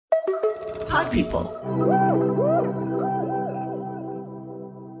Pod People.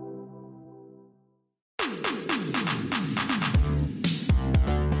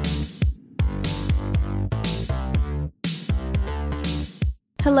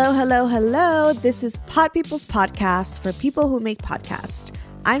 Hello, hello, hello. This is Pod People's podcast for people who make podcasts.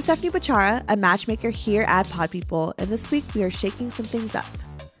 I'm Stephanie Bachara, a matchmaker here at Pod People, and this week we are shaking some things up.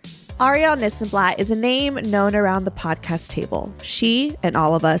 Arielle Nissenblatt is a name known around the podcast table. She, and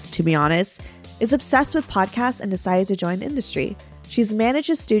all of us, to be honest, is obsessed with podcasts and decided to join the industry. She's managed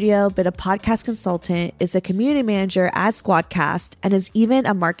a studio, been a podcast consultant, is a community manager at Squadcast, and is even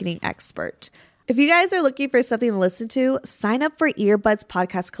a marketing expert. If you guys are looking for something to listen to, sign up for Earbuds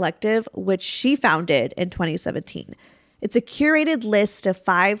Podcast Collective, which she founded in 2017. It's a curated list of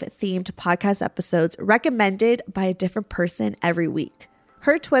 5 themed podcast episodes recommended by a different person every week.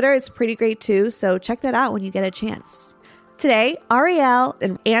 Her Twitter is pretty great too, so check that out when you get a chance. Today, Arielle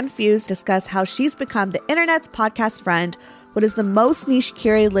and Ann Fuse discuss how she's become the internet's podcast friend, what is the most niche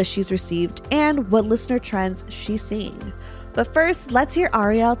curated list she's received, and what listener trends she's seeing. But first, let's hear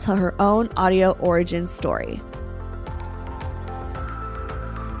Arielle tell her own audio origin story.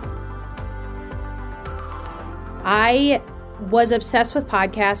 I was obsessed with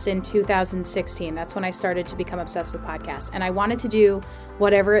podcasts in 2016. That's when I started to become obsessed with podcasts. And I wanted to do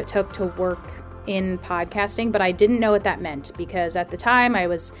whatever it took to work in podcasting, but I didn't know what that meant because at the time I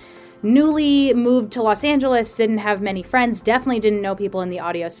was newly moved to Los Angeles, didn't have many friends, definitely didn't know people in the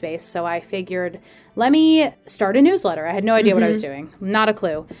audio space. So I figured, let me start a newsletter. I had no idea what I was doing, not a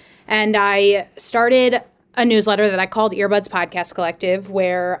clue. And I started a newsletter that I called Earbuds Podcast Collective,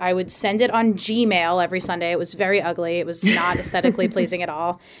 where I would send it on Gmail every Sunday. It was very ugly. It was not aesthetically pleasing at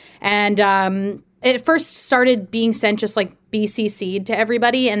all. And it first started being sent just like BCC'd to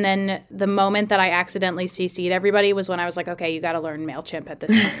everybody. And then the moment that I accidentally CC'd everybody was when I was like, okay, you got to learn MailChimp at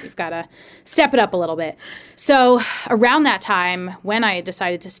this point. You've got to step it up a little bit. So around that time, when I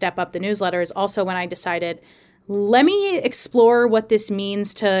decided to step up the newsletter is also when I decided, let me explore what this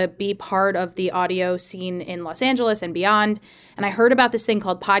means to be part of the audio scene in Los Angeles and beyond. And I heard about this thing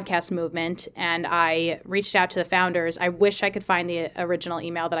called Podcast Movement, and I reached out to the founders. I wish I could find the original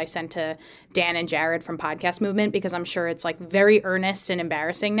email that I sent to Dan and Jared from Podcast Movement, because I'm sure it's like very earnest and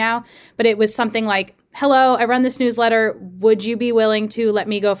embarrassing now. But it was something like, hello, I run this newsletter. Would you be willing to let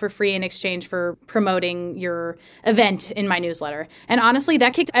me go for free in exchange for promoting your event in my newsletter? And honestly,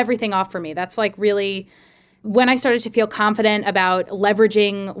 that kicked everything off for me. That's like really when I started to feel confident about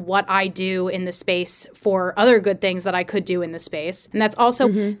leveraging what I do in the space for other good things that I could do in the space. And that's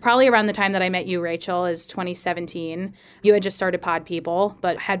also probably around the time that I met you, Rachel, is 2017. You had just started Pod People,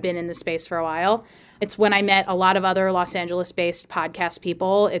 but had been in the space for a while. It's when I met a lot of other Los Angeles-based podcast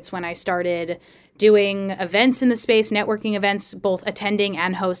people. It's when I started doing events in the space, networking events, both attending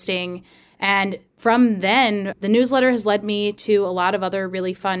and hosting. And from then, the newsletter has led me to a lot of other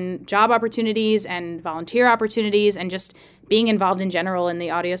really fun job opportunities and volunteer opportunities and just being involved in general in the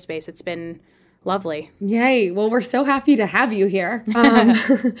audio space. It's been lovely. Yay. Well, we're so happy to have you here.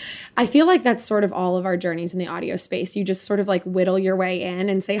 I feel like that's sort of all of our journeys in the audio space. You just sort of like whittle your way in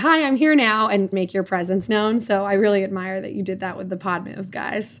and say, hi, I'm here now, and make your presence known. So I really admire that you did that with the Pod Move,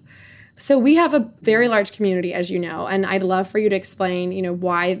 guys. So we have a very large community, as you know, and I'd love for you to explain,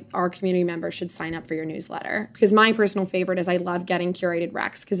 why our community members should sign up for your newsletter. Because my personal favorite is I love getting curated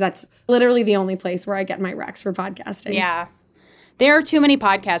recs, because that's literally the only place where I get my recs for podcasting. Yeah. There are too many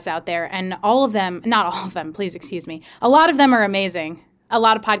podcasts out there, and all of them, not all of them, please excuse me, a lot of them are amazing. A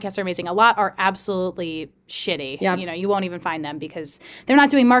lot of podcasts are amazing. A lot are absolutely shitty. Yep. You won't even find them because they're not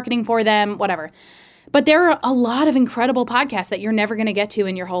doing marketing for them, whatever. But there are a lot of incredible podcasts that you're never going to get to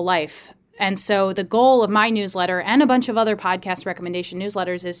in your whole life. And so the goal of my newsletter and a bunch of other podcast recommendation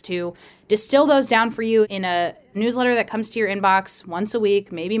newsletters is to distill those down for you in a newsletter that comes to your inbox once a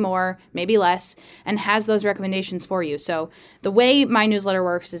week, maybe more, maybe less, and has those recommendations for you. So the way my newsletter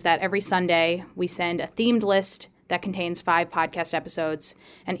works is that every Sunday we send a themed list that contains 5 podcast episodes,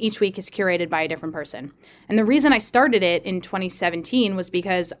 and each week is curated by a different person. And the reason I started it in 2017 was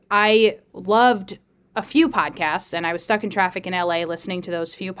because I loved a few podcasts, and I was stuck in traffic in LA listening to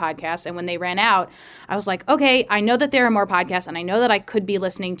those few podcasts. And when they ran out, I was like, okay, I know that there are more podcasts, and I know that I could be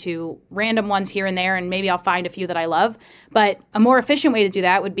listening to random ones here and there, and maybe I'll find a few that I love. But a more efficient way to do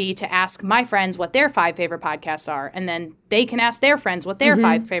that would be to ask my friends what their 5 favorite podcasts are, and then they can ask their friends what their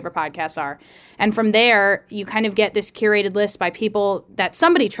 5 favorite podcasts are. And from there, you kind of get this curated list by people that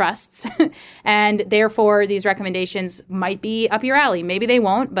somebody trusts, and therefore these recommendations might be up your alley. Maybe they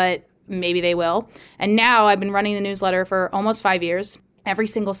won't, but maybe they will. And now I've been running the newsletter for almost 5 years. Every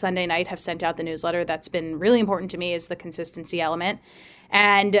single Sunday night have sent out the newsletter. That's been really important to me, is the consistency element.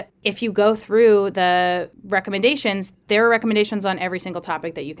 And if you go through the recommendations, there are recommendations on every single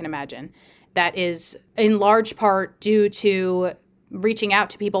topic that you can imagine. That is in large part due to reaching out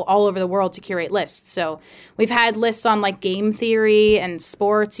to people all over the world to curate lists. So we've had lists on like game theory and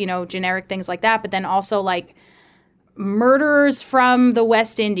sports, generic things like that, but then also like murderers from the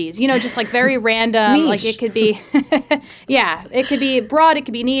West Indies, just like very random. Like it could be, yeah, it could be broad, it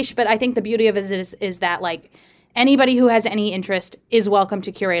could be niche, but I think the beauty of it is that like anybody who has any interest is welcome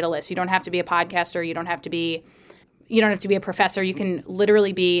to curate a list. You don't have to be a podcaster. You don't have to be a professor. You can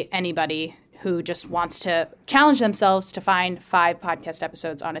literally be anybody who just wants to challenge themselves to find 5 podcast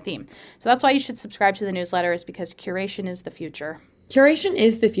episodes on a theme. So that's why you should subscribe to the newsletter, is because curation is the future. Curation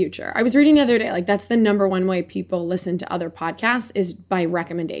is the future. I was reading the other day, like that's the number one way people listen to other podcasts is by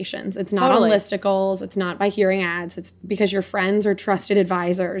recommendations. It's not on listicles. It's not by hearing ads. It's because your friends or trusted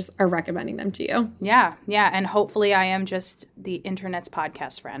advisors are recommending them to you. Yeah. And hopefully I am just the internet's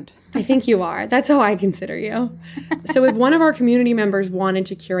podcast friend. I think you are. That's how I consider you. So if one of our community members wanted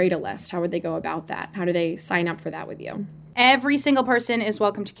to curate a list, how would they go about that? How do they sign up for that with you? Every single person is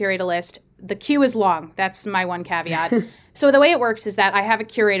welcome to curate a list. The queue is long. That's my one caveat. So the way it works is that I have a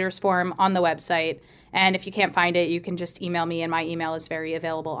curator's form on the website. And if you can't find it, you can just email me, and my email is very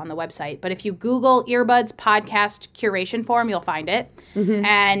available on the website. But if you Google Earbuds Podcast Curation Form, you'll find it. Mm-hmm.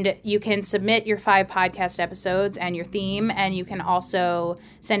 And you can submit your 5 podcast episodes and your theme. And you can also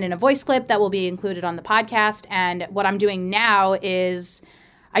send in a voice clip that will be included on the podcast. And what I'm doing now is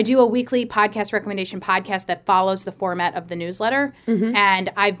I do a weekly podcast recommendation podcast that follows the format of the newsletter. Mm-hmm.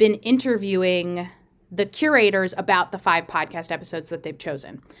 And I've been interviewing the curators about the 5 podcast episodes that they've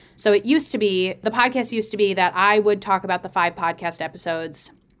chosen. So the podcast used to be that I would talk about the 5 podcast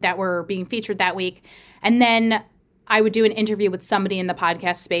episodes that were being featured that week. And then I would do an interview with somebody in the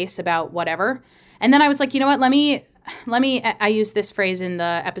podcast space about whatever. And then I was like, you know what, let me, I used this phrase in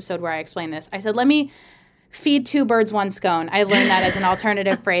the episode where I explained this. I said, let me feed 2 birds, 1 scone. I learned that as an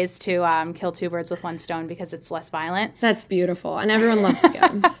alternative phrase to kill 2 birds with 1 stone because it's less violent. That's beautiful. And everyone loves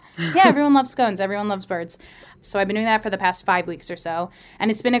scones. Yeah, everyone loves scones. Everyone loves birds. So I've been doing that for the past 5 weeks or so. And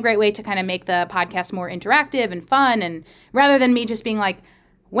it's been a great way to kind of make the podcast more interactive and fun. And rather than me just being like,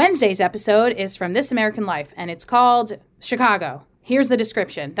 Wednesday's episode is from This American Life, and it's called Chicago. Here's the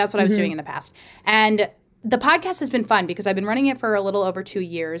description. That's what I was doing in the past. And the podcast has been fun because I've been running it for a little over 2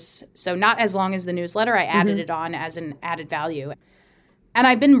 years. So not as long as the newsletter. I added it on as an added value. And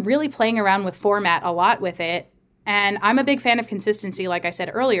I've been really playing around with format a lot with it. And I'm a big fan of consistency, like I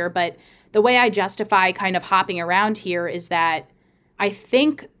said earlier. But the way I justify kind of hopping around here is that I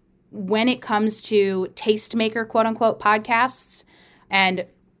think when it comes to tastemaker, quote unquote, podcasts and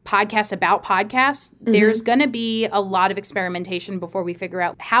podcasts about podcasts, there's going to be a lot of experimentation before we figure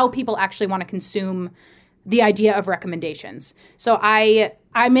out how people actually want to consume the idea of recommendations. So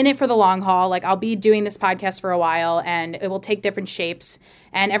I'm in it for the long haul. Like I'll be doing this podcast for a while and it will take different shapes.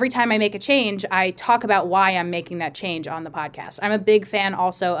 And every time I make a change, I talk about why I'm making that change on the podcast. I'm a big fan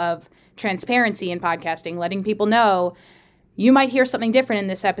also of transparency in podcasting, letting people know you might hear something different in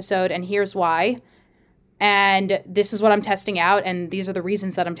this episode and here's why. And this is what I'm testing out, and these are the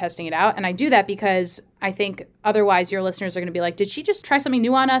reasons that I'm testing it out. And I do that because I think otherwise your listeners are going to be like, did she just try something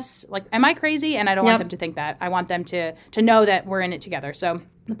new on us? Like, am I crazy? And I don't want them to think that. I want them to know that we're in it together. So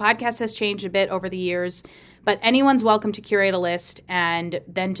the podcast has changed a bit over the years, but anyone's welcome to curate a list and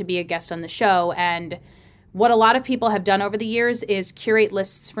then to be a guest on the show. And what a lot of people have done over the years is curate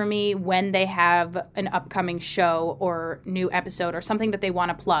lists for me when they have an upcoming show or new episode or something that they want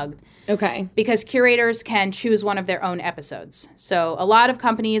to plug. Okay. Because curators can choose one of their own episodes. So a lot of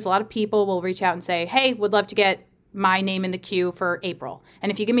companies, a lot of people will reach out and say, hey, would love to get my name in the queue for April.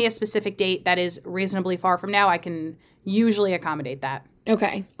 And if you give me a specific date that is reasonably far from now, I can usually accommodate that.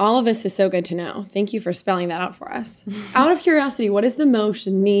 Okay. All of this is so good to know. Thank you for spelling that out for us. Out of curiosity, what is the most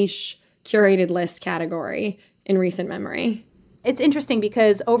niche curated list category in recent memory? It's interesting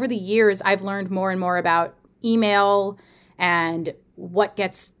because over the years, I've learned more and more about email and what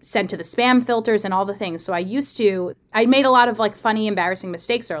gets sent to the spam filters and all the things. So I made a lot of like funny, embarrassing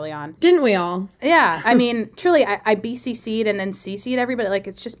mistakes early on. Didn't we all? Yeah. I mean, truly, I BCC'd and then CC'd everybody. Like,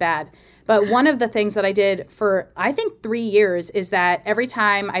 it's just bad. But one of the things that I did for, I think, 3 years is that every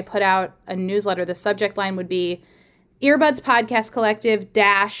time I put out a newsletter, the subject line would be Earbuds Podcast Collective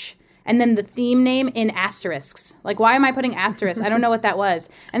dash and then the theme name in asterisks. Like, why am I putting asterisks? I don't know what that was.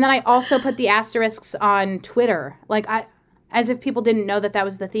 And then I also put the asterisks on Twitter, like as if people didn't know that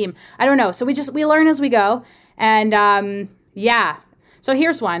was the theme. I don't know. So we learn as we go. And yeah. So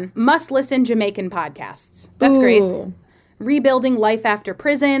here's one. Must listen Jamaican podcasts. That's great. Rebuilding life after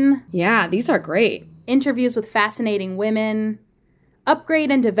prison. Yeah, these are great. Interviews with fascinating women.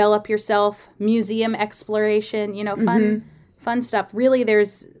 upgrade and develop yourself, museum exploration, fun stuff. Really,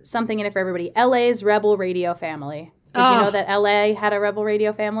 there's something in it for everybody. LA's Rebel Radio family. Did you know that LA had a Rebel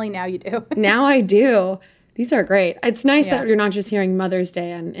Radio family? Now you do. Now I do. These are great. It's nice that you're not just hearing Mother's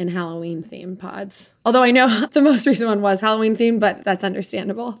Day and Halloween themed pods. Although I know the most recent one was Halloween themed, but that's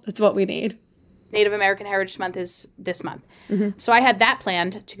understandable. That's what we need. Native American Heritage Month is this month. So I had that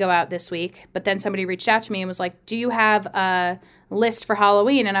planned to go out this week, but then somebody reached out to me and was like, do you have a list for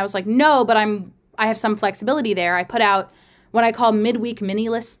Halloween? And I was like, no, but I have some flexibility there. I put out what I call midweek mini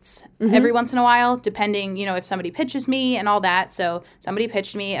lists every once in a while, depending, if somebody pitches me and all that. So somebody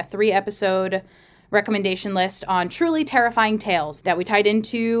pitched me a 3-episode recommendation list on truly terrifying tales that we tied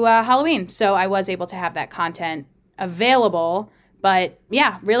into Halloween. So I was able to have that content available. But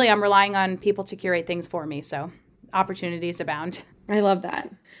yeah, really, I'm relying on people to curate things for me. So opportunities abound. I love that.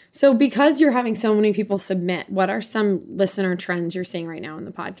 So because you're having so many people submit, what are some listener trends you're seeing right now in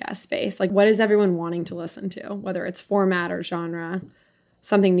the podcast space? Like, what is everyone wanting to listen to, whether it's format or genre,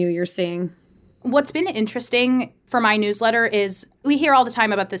 something new you're seeing? What's been interesting for my newsletter is we hear all the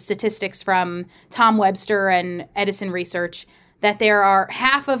time about the statistics from Tom Webster and Edison Research that there are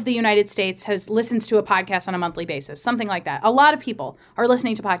half of the United States listens to a podcast on a monthly basis, something like that. A lot of people are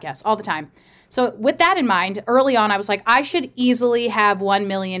listening to podcasts all the time. So with that in mind, early on, I was like, I should easily have 1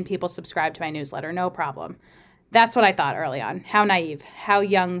 million people subscribe to my newsletter. No problem. That's what I thought early on. How naive, how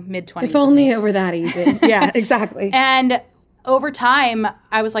young, mid-20s. If only it were that easy. Yeah, exactly. And over time,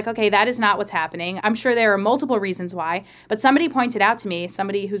 I was like, okay, that is not what's happening. I'm sure there are multiple reasons why. But somebody pointed out to me,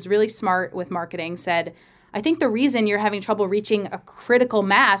 somebody who's really smart with marketing said, I think the reason you're having trouble reaching a critical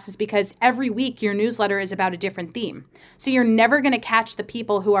mass is because every week your newsletter is about a different theme. So you're never going to catch the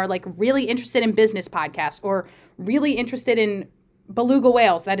people who are like really interested in business podcasts or really interested in beluga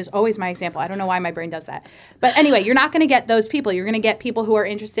whales. That is always my example. I don't know why my brain does that. But anyway, you're not going to get those people. You're going to get people who are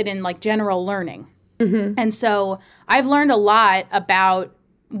interested in like general learning. And so I've learned a lot about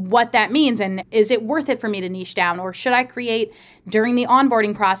what that means and is it worth it for me to niche down, or should I create during the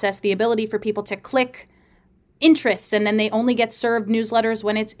onboarding process the ability for people to click interests and then they only get served newsletters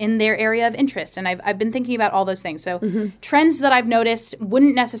when it's in their area of interest. And I've been thinking about all those things. So trends that I've noticed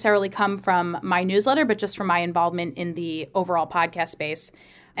wouldn't necessarily come from my newsletter, but just from my involvement in the overall podcast space.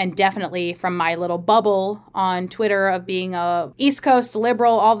 And definitely from my little bubble on Twitter of being a East Coast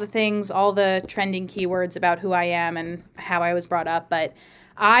liberal, all the things, all the trending keywords about who I am and how I was brought up. But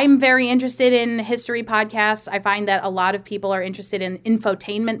I'm very interested in history podcasts. I find that a lot of people are interested in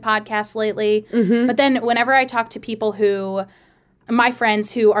infotainment podcasts lately. But then whenever I talk to people my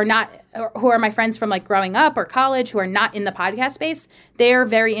friends who are my friends from like growing up or college who are not in the podcast space, they're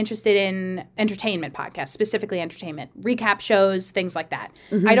very interested in entertainment podcasts, specifically entertainment, recap shows, things like that.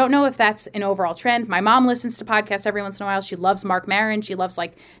 I don't know if that's an overall trend. My mom listens to podcasts every once in a while. She loves Mark Maron. She loves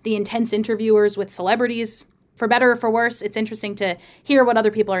like the intense interviewers with celebrities. For better or for worse, it's interesting to hear what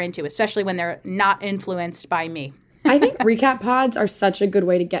other people are into, especially when they're not influenced by me. I think recap pods are such a good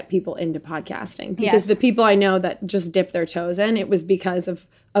way to get people into podcasting because the people I know that just dip their toes in, it was because of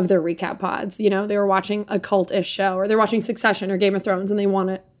their recap pods. You know, they were watching a cult-ish show or they're watching Succession or Game of Thrones and they want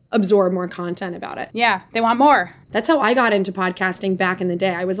to absorb more content about it. Yeah, they want more. That's how I got into podcasting back in the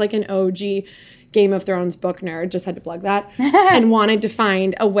day. I was like an OG Game of Thrones book nerd, just had to plug that, and wanted to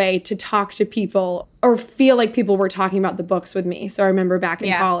find a way to talk to people or feel like people were talking about the books with me. So I remember back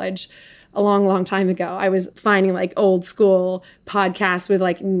in college, a long, long time ago, I was finding like old school podcasts with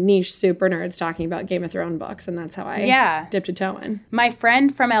like niche super nerds talking about Game of Thrones books. And that's how I dipped a toe in. My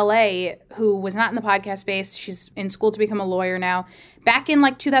friend from LA, who was not in the podcast space, she's in school to become a lawyer now. Back in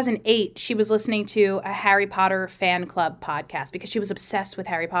like 2008, she was listening to a Harry Potter fan club podcast because she was obsessed with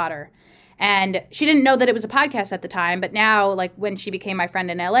Harry Potter. And she didn't know that it was a podcast at the time. But now, like when she became my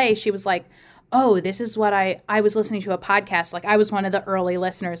friend in LA, she was like, oh, this is what I was listening to a podcast. Like I was one of the early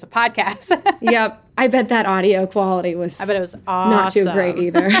listeners of podcasts. Yep. I bet that audio quality was, I bet it was awesome. Not too great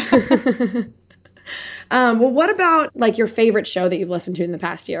either. Well, what about like your favorite show that you've listened to in the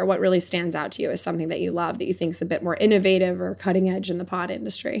past year? What really stands out to you as something that you love that you think is a bit more innovative or cutting edge in the pod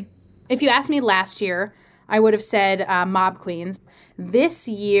industry? If you asked me last year, I would have said Mob Queens. This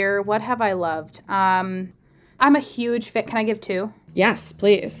year, what have I loved? I'm a huge fan. Can I give two? Yes,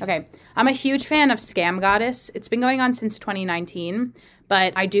 please. Okay. I'm a huge fan of Scam Goddess. It's been going on since 2019,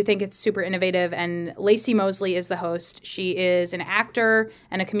 but I do think it's super innovative. And Lacey Mosley is the host. She is an actor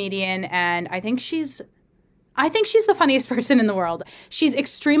and a comedian, and I think she's the funniest person in the world. She's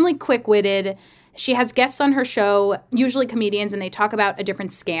extremely quick-witted. She has guests on her show, usually comedians, and they talk about a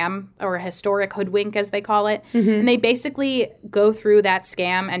different scam or a historic hoodwink, as they call it. And they basically go through that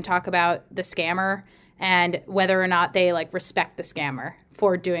scam and talk about the scammer and whether or not they like respect the scammer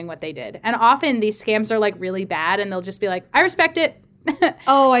for doing what they did. And often these scams are like really bad and they'll just be like, I respect it.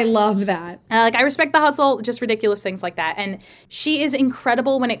 Oh, I love that. Like, I respect the hustle, just ridiculous things like that. And she is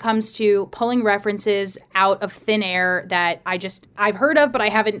incredible when it comes to pulling references out of thin air that I've heard of, but I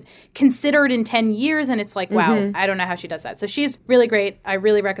haven't considered in 10 years. And it's like, wow, I don't know how she does that. So she's really great. I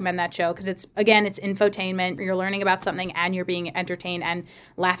really recommend that show because it's infotainment. You're learning about something and you're being entertained and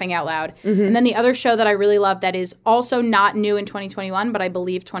laughing out loud. And then the other show that I really love that is also not new in 2021, but I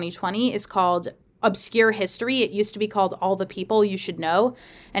believe 2020 is called Obscure History. It used to be called All the People You Should Know.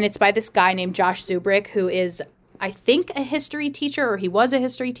 And it's by this guy named Josh Zubrick, who is, I think, a history teacher, or he was a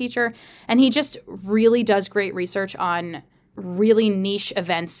history teacher. And he just really does great research on really niche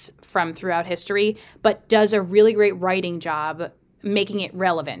events from throughout history, but does a really great writing job making it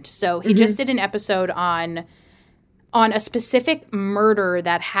relevant. So he just did an episode on a specific murder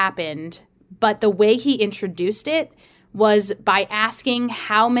that happened, but the way he introduced it was by asking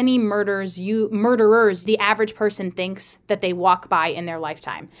how many murderers the average person thinks that they walk by in their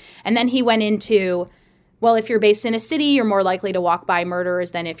lifetime. And then he went into, well, if you're based in a city, you're more likely to walk by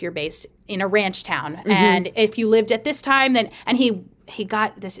murderers than if you're based in a ranch town. And if you lived at this time, then, and he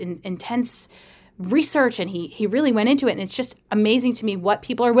got this intense research and he really went into it. And it's just amazing to me what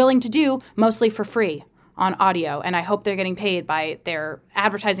people are willing to do, mostly for free on audio. And I hope they're getting paid by their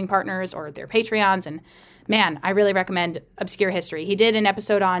advertising partners or their Patreons. And man, I really recommend Obscure History. He did an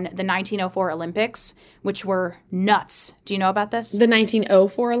episode on the 1904 Olympics, which were nuts. Do you know about this? The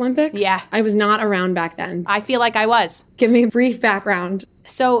 1904 Olympics? Yeah. I was not around back then. I feel like I was. Give me a brief background.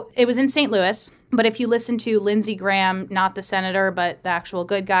 So it was in St. Louis, but if you listen to Lindsey Graham, not the senator, but the actual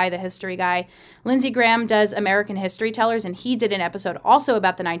good guy, the history guy, Lindsey Graham does American History Tellers, and he did an episode also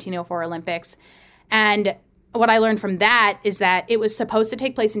about the 1904 Olympics. And what I learned from that is that it was supposed to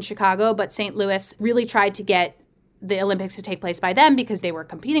take place in Chicago, but St. Louis really tried to get the Olympics to take place by them because they were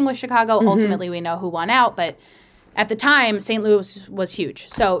competing with Chicago. Ultimately, we know who won out, but at the time, St. Louis was huge.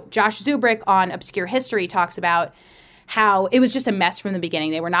 So Josh Zubrick on Obscure History talks about how it was just a mess from the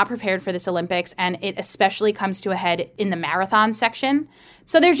beginning. They were not prepared for this Olympics, and it especially comes to a head in the marathon section.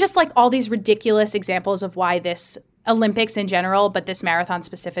 So there's just like all these ridiculous examples of why this Olympics in general, but this marathon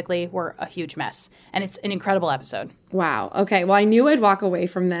specifically, were a huge mess. And it's an incredible episode. Wow. Okay. Well, I knew I'd walk away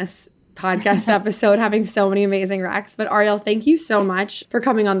from this podcast episode having so many amazing recs. But Ariel, thank you so much for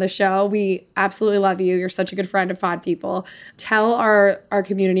coming on the show. We absolutely love you. You're such a good friend of Pod People. Tell our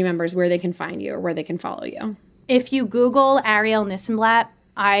community members where they can find you or where they can follow you. If you Google Ariel Nissenblatt,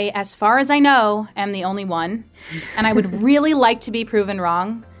 I, as far as I know, am the only one. And I would really like to be proven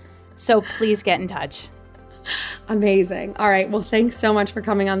wrong. So please get in touch. Amazing. All right. Well, thanks so much for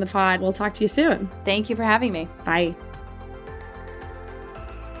coming on the pod. We'll talk to you soon. Thank you for having me. Bye.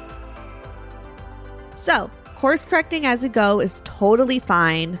 So, course correcting as you go is totally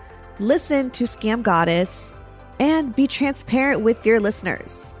fine. Listen to Scam Goddess and be transparent with your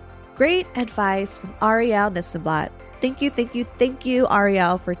listeners. Great advice from Ariel Nissenblatt. Thank you,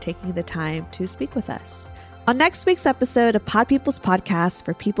 Ariel, for taking the time to speak with us. On next week's episode of Pod People's Podcast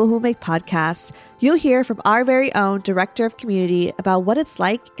for people who make podcasts, you'll hear from our very own Director of Community about what it's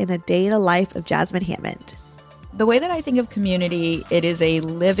like in a day in the life of Jasmine Hammond. The way that I think of community, it is a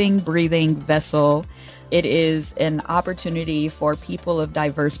living, breathing vessel. It is an opportunity for people of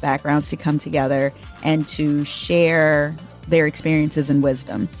diverse backgrounds to come together and to share their experiences and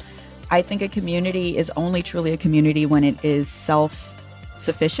wisdom. I think a community is only truly a community when it is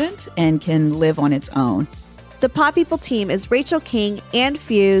self-sufficient and can live on its own. The Pod People team is Rachel King, Ann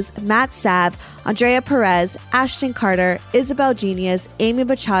Fuse, Matt Sav, Andrea Perez, Ashton Carter, Isabel Genius, Amy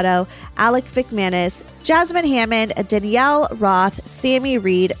Machado, Alec McManus, Jasmine Hammond, Danielle Roth, Sammy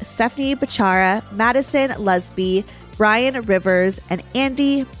Reed, Stephanie Bachara, Madison Lusby, Brian Rivers, and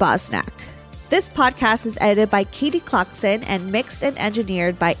Andy Bosnack. This podcast is edited by Katie Clarkson and mixed and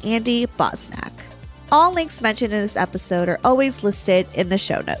engineered by Andy Bosnack. All links mentioned in this episode are always listed in the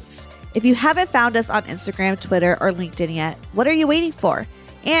show notes. If you haven't found us on Instagram, Twitter, or LinkedIn yet, what are you waiting for?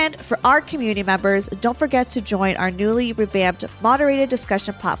 And for our community members, don't forget to join our newly revamped moderated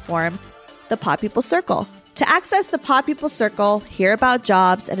discussion platform, the Pod People Circle. To access the Pod People Circle, hear about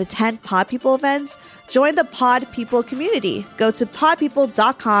jobs, and attend Pod People events, join the Pod People community. Go to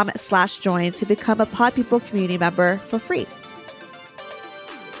podpeople.com/join to become a Pod People community member for free.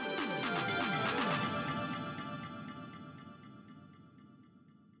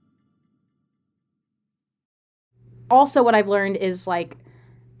 Also, what I've learned is like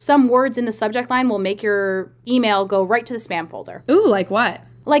some words in the subject line will make your email go right to the spam folder. Ooh, like what?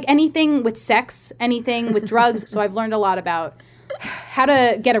 Like anything with sex, anything with drugs. So I've learned a lot about how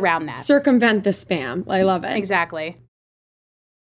to get around that. Circumvent the spam. I love it. Exactly.